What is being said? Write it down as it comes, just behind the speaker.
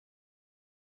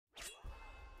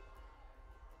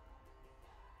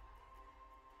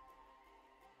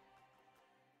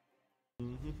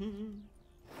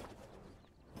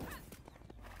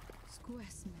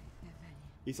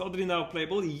Is Audrey now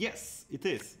playable? Yes, it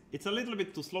is. It's a little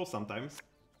bit too slow sometimes,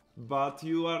 but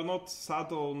you are not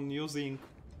sad on using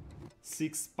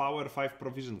 6 power 5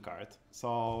 provision card,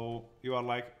 so you are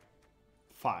like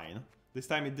fine. This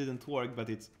time it didn't work, but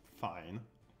it's fine.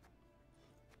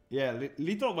 Yeah,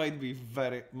 Little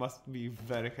must be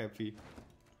very happy.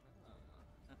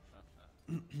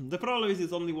 The problem is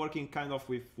it's only working kind of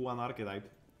with one archetype,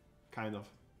 kind of.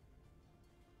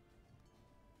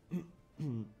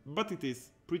 But it is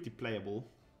pretty playable.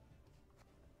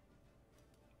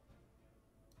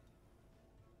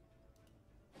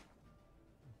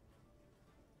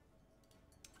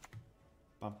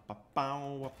 Oh,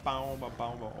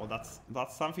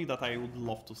 that's something that I would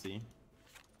love to see.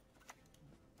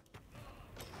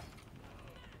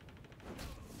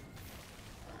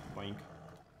 Boink.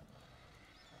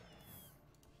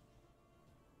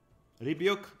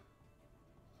 Rebuke.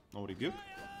 No rebuke.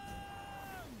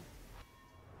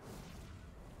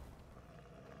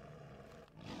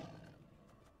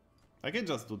 I can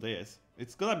just do this.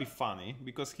 It's gonna be funny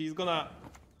because he's gonna...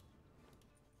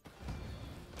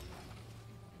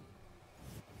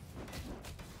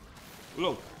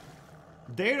 Look,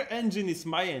 their engine is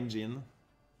my engine.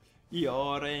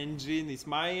 Your engine is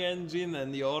my engine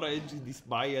and your engine is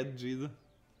my engine.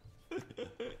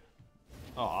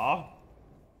 Aww.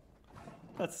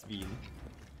 That's mean.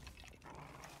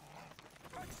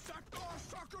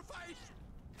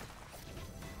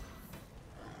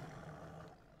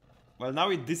 Well, now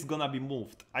this is gonna be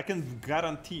moved. I can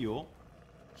guarantee you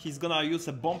he's gonna use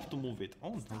a bomb to move it.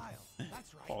 Oh, no.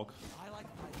 That's right. Fuck. I like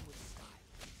fighting with style.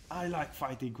 I like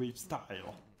fighting with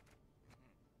style.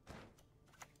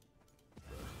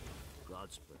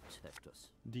 Gods protect us.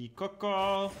 The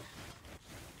Coco.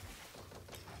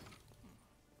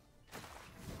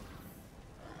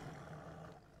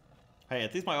 Hey,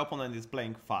 at least my opponent is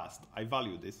playing fast. I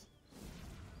value this.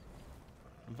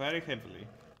 Very heavily.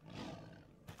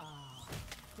 Ah,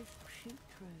 this shoot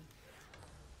through.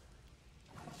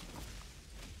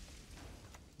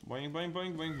 Boing, boing,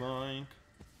 boing, boing, boing.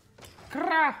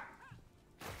 Krah!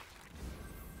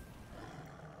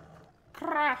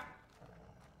 Krah!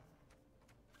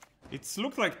 It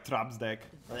looks like Traps deck.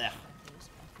 Blech.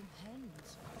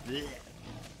 Blech.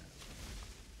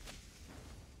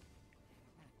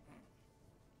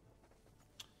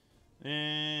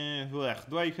 Blech.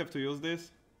 Do I have to use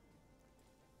this?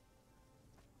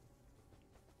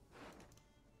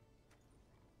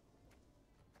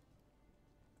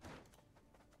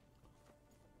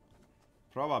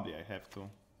 Probably I have to.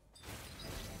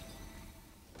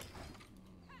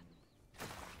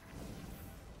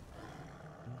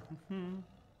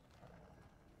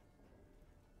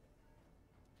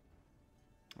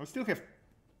 I still have...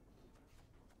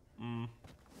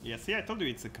 Yeah, see, I told you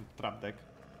it's a trap deck.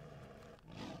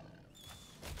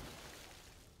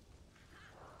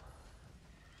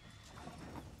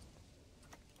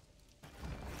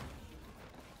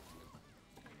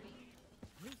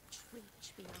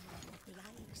 Reach beyond the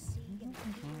blank sea and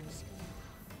the sky.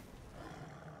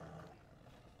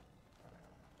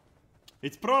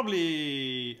 It's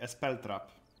probably a spell trap.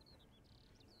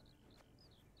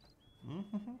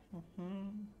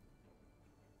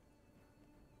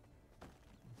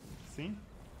 See?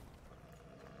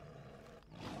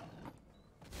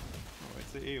 Oh,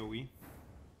 it's an AoE.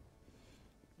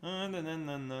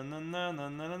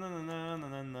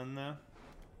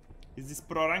 Is this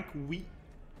pro rank? We.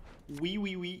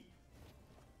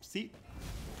 See?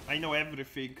 I know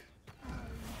everything.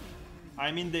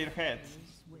 I'm in their head.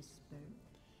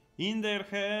 In their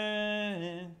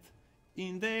head.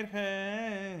 In their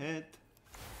head.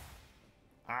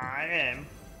 I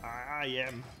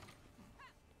am.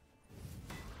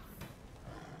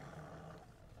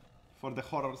 For the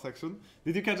horror section.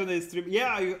 Did you catch the stream?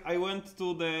 Yeah, I went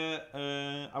to the...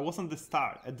 I wasn't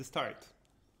at the start.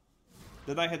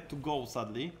 Then I had to go,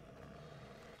 sadly.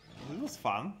 It was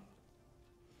fun.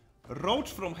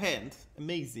 Roach from hand.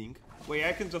 Amazing. Wait,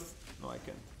 I can just... No, I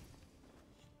can't.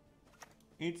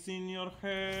 It's in your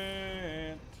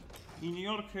head. In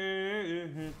your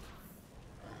head.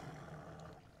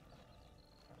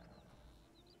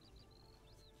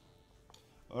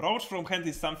 Roach from hand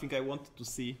is something I wanted to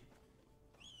see.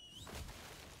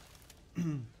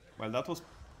 Well, that was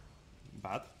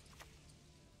bad.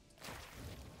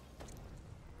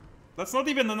 That's not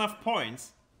even enough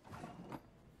points.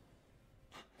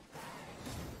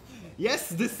 Yes,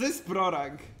 this is pro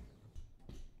rank.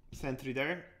 Sentry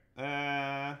there.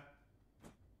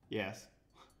 Yes.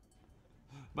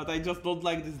 But I just don't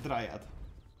like this Dryad.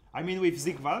 I mean with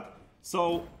Zigvad.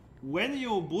 So when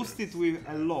you boost it with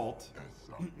a lot...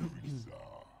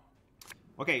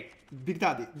 Okay, Big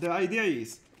Daddy, the idea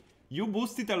is you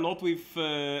boost it a lot with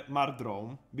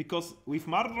Mardrome, because with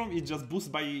Mardrome it just boosts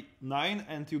by 9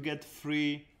 and you get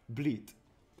free bleed.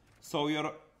 So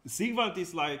your Sigvald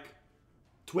is like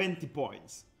 20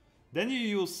 points. Then you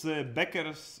use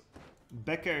Becker's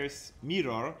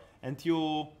Mirror and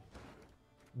you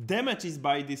damages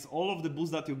by this all of the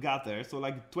boost that you gather, so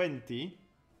like 20,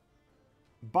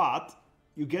 but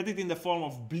you get it in the form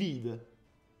of bleed.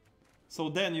 So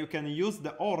then you can use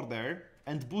the order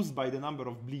and boost by the number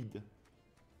of bleed.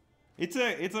 It's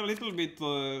a little bit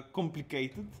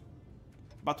complicated,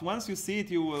 but once you see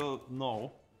it you will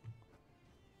know.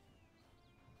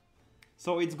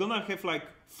 So it's gonna have like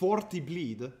 40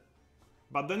 bleed,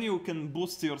 but then you can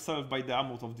boost yourself by the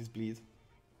amount of this bleed.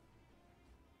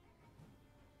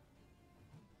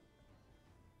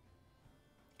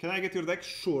 Can I get your deck?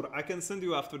 Sure, I can send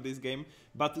you after this game,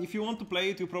 but if you want to play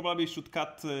it, you probably should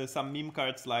cut some meme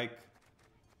cards like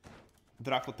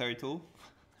Draco Turtle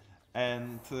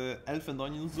and Elf and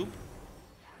Onion Soup,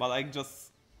 but like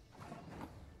just...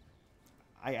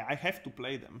 I have to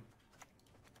play them.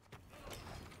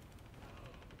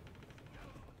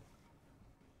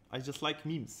 I just like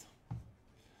memes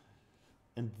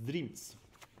and dreams.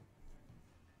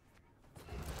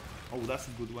 Oh, that's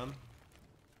a good one.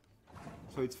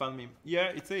 So it's fun meme.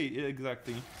 Yeah, it's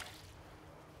exactly.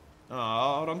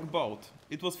 Ah, wrong boat.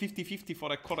 It was 50-50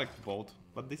 for a correct boat,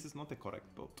 but this is not a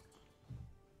correct boat.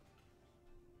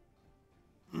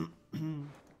 Are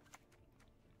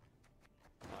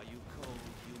you cold,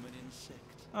 human insect?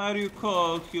 Are you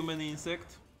cold, human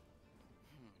insect?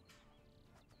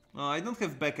 I don't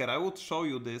have Becker. I would show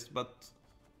you this, but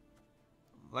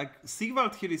like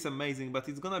Sigvald here is amazing, but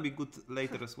it's gonna be good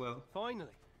later as well. Finally.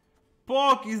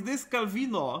 Pog, is this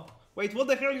Calvino? Wait, what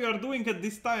the hell you are doing at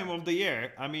this time of the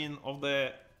year? I mean, of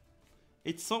the...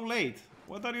 It's so late.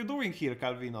 What are you doing here,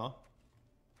 Calvino?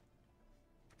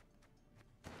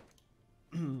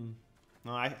 No,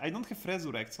 I don't have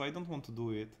Resurrect, so I don't want to do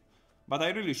it. But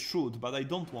I really should, but I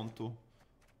don't want to.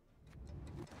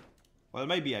 Well,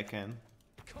 maybe I can.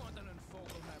 Continent folk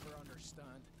will never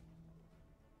understand.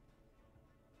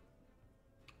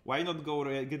 Why not go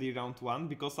Gedi round 1?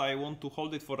 Because I want to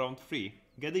hold it for round 3.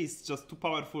 Gedi is just too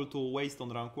powerful to waste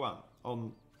on round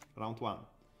 1.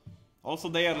 Also,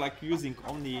 they are like using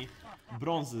only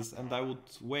bronzes, and I would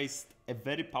waste a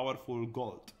very powerful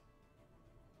gold.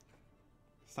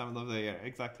 Summon of the year,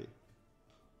 exactly.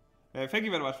 Thank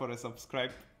you very much for a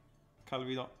subscribe,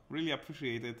 Calvino. Really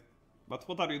appreciate it. But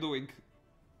what are you doing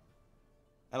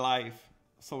alive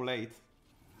so late?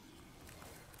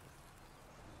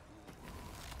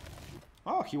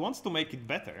 Oh, he wants to make it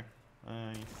better.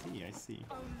 I see, I see.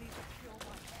 Only the pure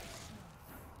white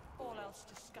snow. All else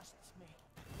disgusts me.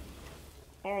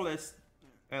 All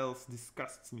else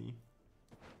disgusts me.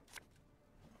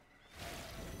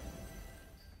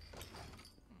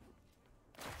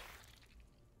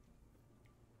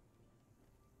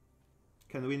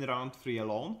 Can win round 3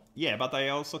 alone? Yeah, but I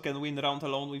also can win round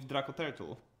alone with Draco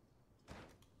Turtle.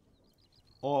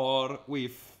 Or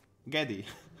with Gedi.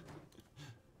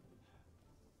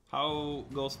 How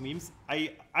goes memes?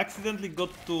 I accidentally got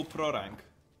to pro rank.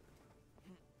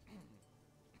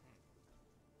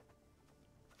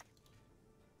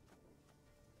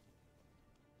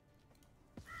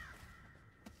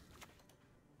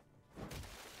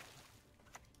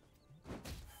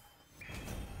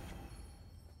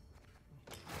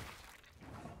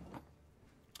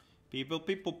 People,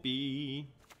 people, pee.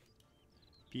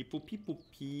 People, people,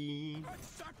 pee.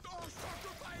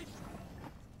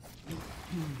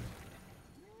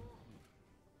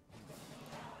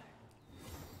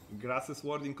 Grass's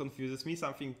wording confuses me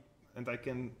something, and I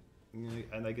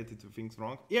get it things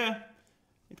wrong. Yeah,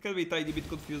 it can be a tiny bit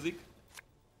confusing.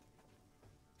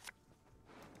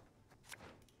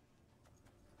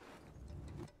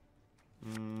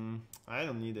 I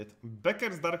don't need it.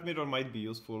 Becker's Dark Mirror might be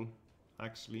useful,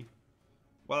 actually.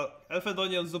 Well, Elf and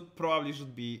Onion Soup probably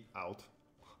should be out.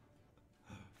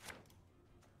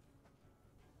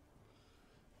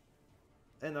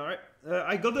 And alright,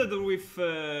 I got it with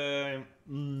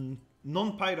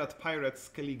non-pirate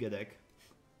Skelige deck.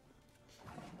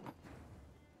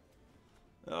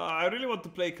 I really want to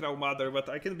play Crow Mother, but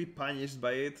I can be punished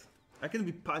by it. I can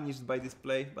be punished by this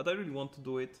play, but I really want to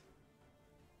do it.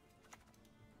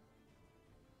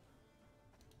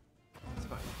 It's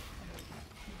fine.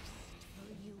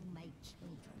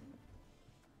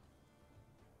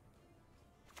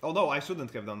 Oh no, I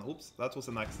shouldn't have done. Oops, that was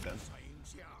an accident.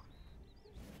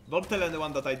 Don't tell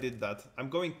anyone that I did that. I'm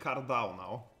going card down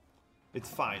now. It's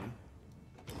fine.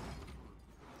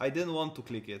 I didn't want to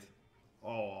click it.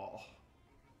 Oh.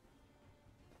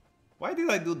 Why did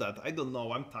I do that? I don't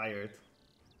know, I'm tired.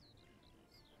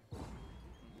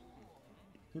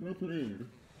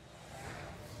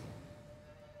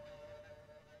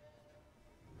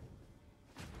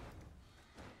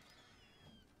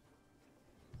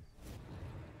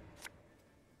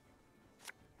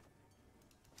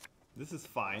 This is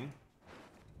fine.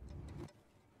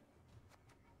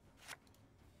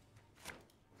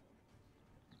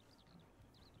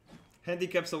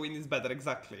 Handicap so win is better,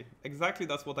 exactly. Exactly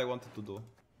that's what I wanted to do.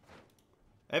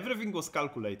 Everything was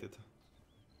calculated.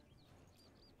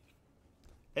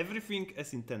 Everything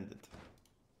as intended.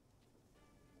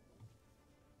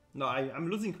 No, I'm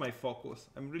losing my focus.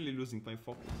 I'm really losing my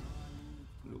focus.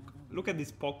 Look at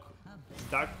this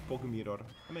dark pog mirror.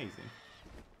 Amazing.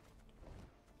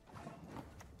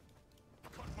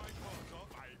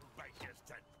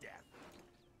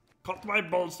 Cut my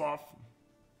balls off!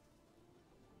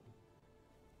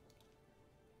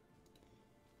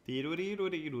 The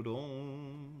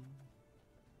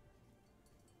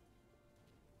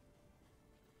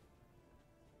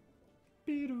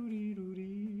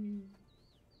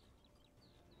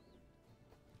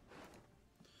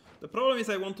problem is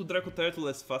I want to Draco Turtle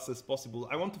as fast as possible.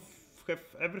 I want to have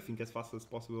everything as fast as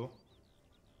possible.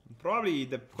 Probably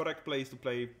the correct play is to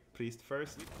play Priest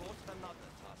first. We caught another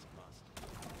taskmaster.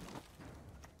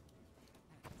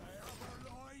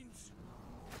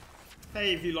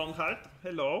 Hey Vilonheart,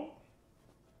 hello.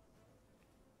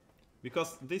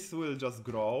 Because this will just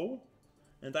grow,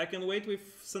 and I can wait with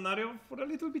scenario for a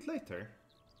little bit later.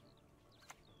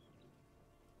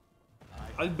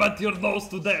 I'll bat your nose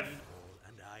to death!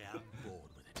 And I am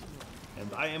bored with it.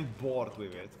 And I am bored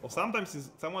with it. Or sometimes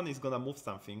someone is gonna move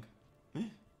something.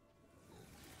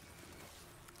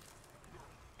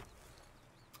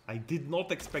 I did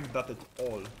not expect that at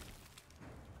all.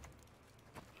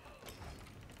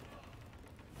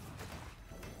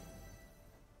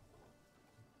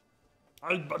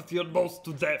 I'll bite your nose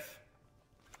to death.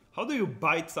 How do you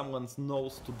bite someone's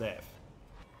nose to death?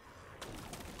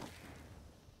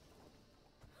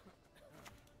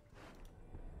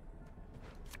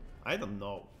 I don't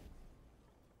know.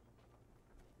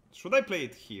 Should I play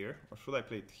it here or should I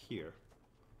play it here?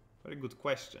 Very good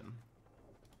question.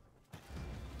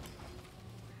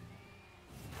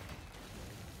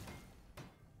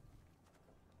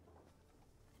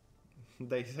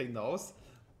 They say nose.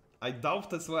 I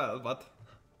doubt as well, but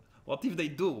what if they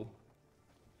do?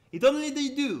 It only they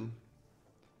do.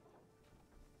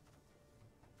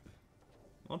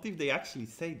 What if they actually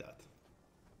say that?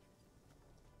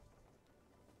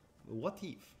 What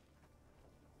if?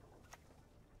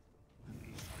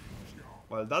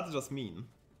 Well, that's just mean.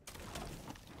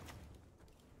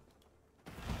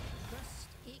 Trust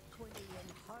equally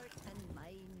in heart and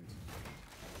mind.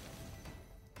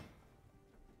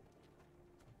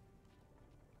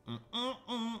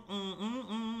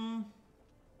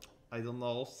 I don't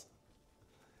know.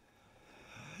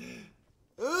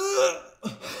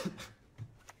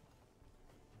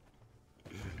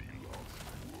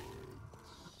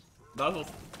 That was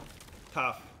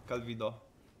tough, Calvido.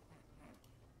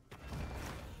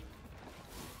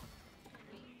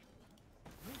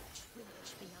 Reach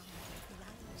beyond the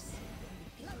horizon.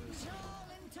 Plunge all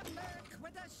into murk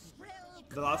with a shrill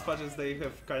The last patches they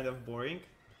have kind of boring.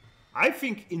 I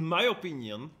think, in my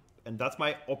opinion, and that's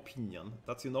my opinion,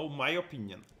 that's, you know, my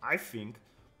opinion, I think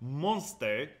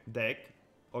monster deck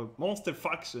or monster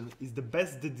faction is the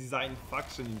best designed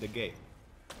faction in the game.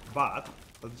 But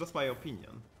that's just my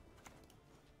opinion.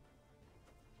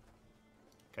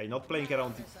 Okay, not playing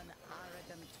around. is an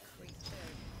arrogant creature.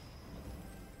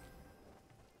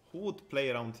 Who would play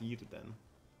around Irden?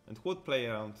 And who would play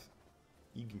around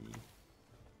Igni?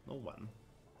 No one.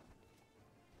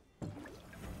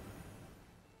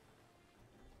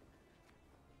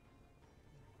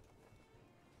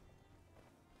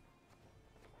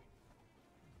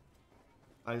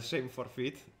 I'll shame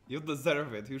forfeit. You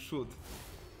deserve it, you should.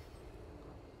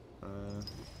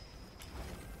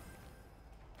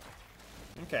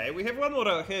 Okay, we have one more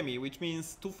alchemy, which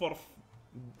means 2 for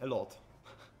a lot.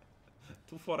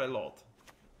 2 for a lot.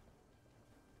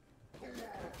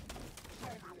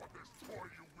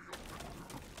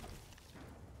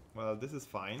 Well, this is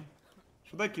fine.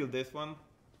 Should I kill this one?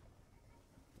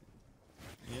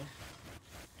 Yeah.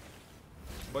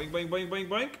 Boing, boing, boing, boing,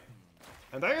 boing.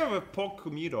 And I have a poke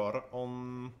mirror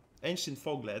on Ancient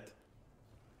Foglet.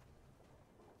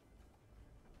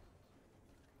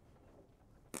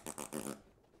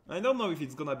 I don't know if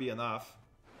it's gonna be enough.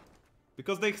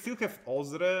 Because they still have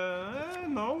Ozre.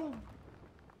 No.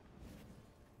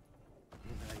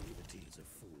 Naivety is a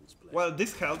fool. Well,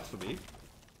 this helped me.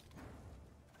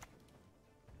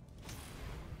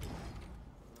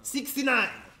 69!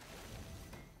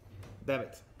 Damn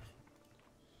it.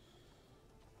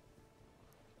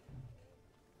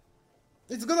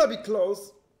 It's gonna be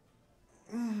close.